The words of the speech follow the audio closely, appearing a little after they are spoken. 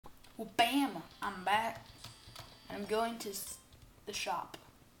Well, bam! I'm back. And I'm going to the shop.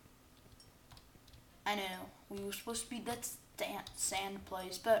 I know, we were supposed to be that sand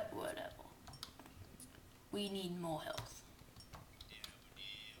place, but whatever. We need more health.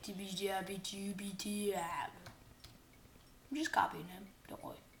 I'm just copying him, don't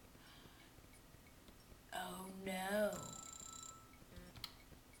worry. Oh no.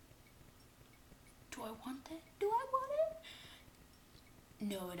 Do I want that? Do I want it?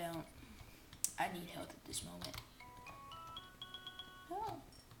 No, I don't. I need health at this moment. Oh.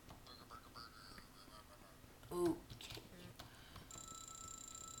 Okay.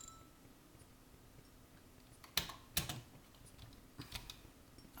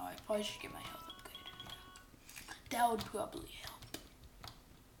 Oh, I probably should get my health upgraded. That would probably help.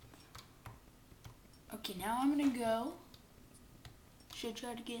 Okay, now I'm gonna go. Should I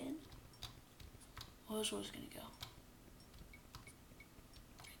try it again? Where's where it's gonna go?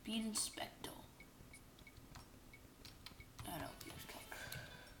 Beat Inspector. I don't use color.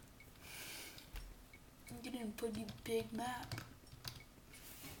 I'm getting a pretty big map.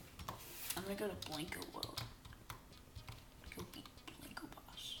 I'm gonna go to Blanco World. Go beat Blanco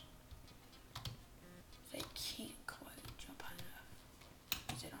Boss. If I can't quite jump high enough.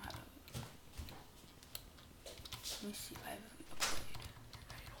 Because I don't have a... Let me see if I have an upgrade.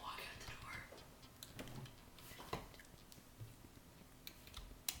 I need to walk out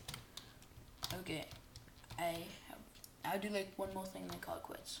the door. Okay. I'll do like one more thing and then call it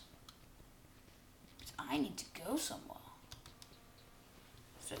quits. I need to go somewhere.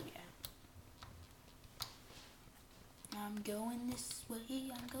 So yeah. I'm going this way,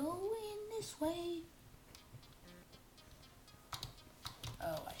 I'm going this way.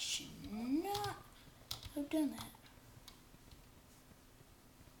 Oh, I should not have done that.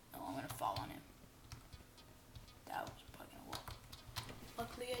 Oh, I'm gonna fall on him. That was probably gonna work.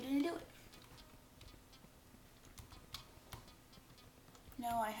 Luckily I didn't do it.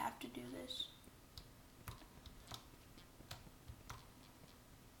 No, I have to do this.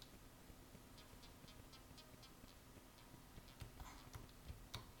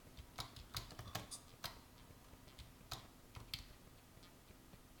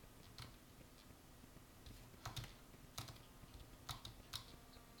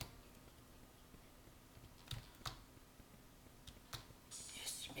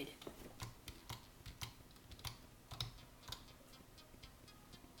 Yes, made it.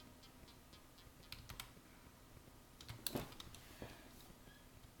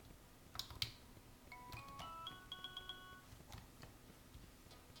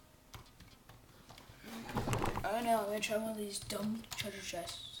 Oh no, I'm gonna try one of these dumb treasure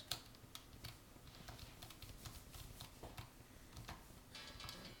chests.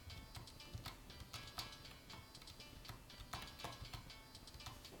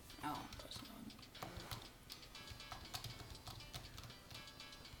 Oh, I'm pressing on.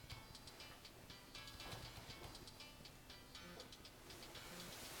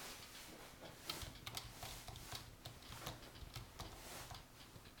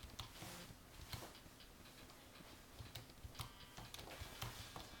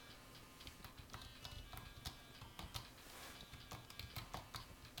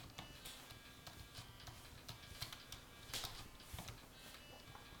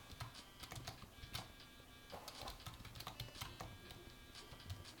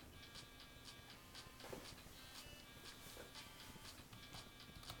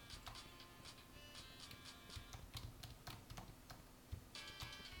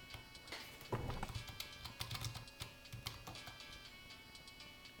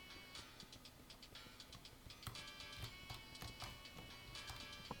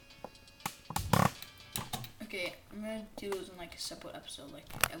 Okay, I'm gonna do this in like a separate episode, like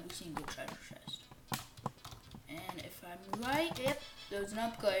every single treasure chest. And if I'm right, yep, there's an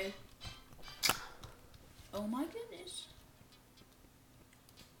upgrade. Oh my goodness.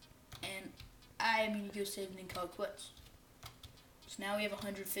 And I'm gonna go save and then call it quits. So now we have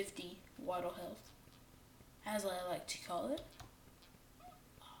 150 water health. As I like to call it.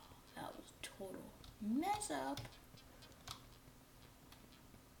 Oh, that was a total mess up.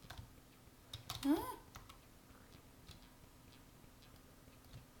 Huh?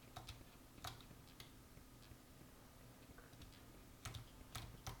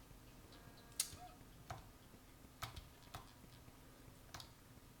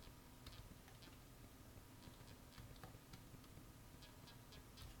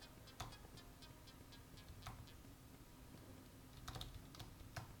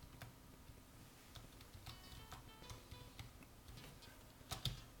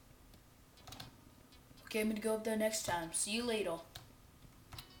 Okay, I'm gonna go up there next time. See you later.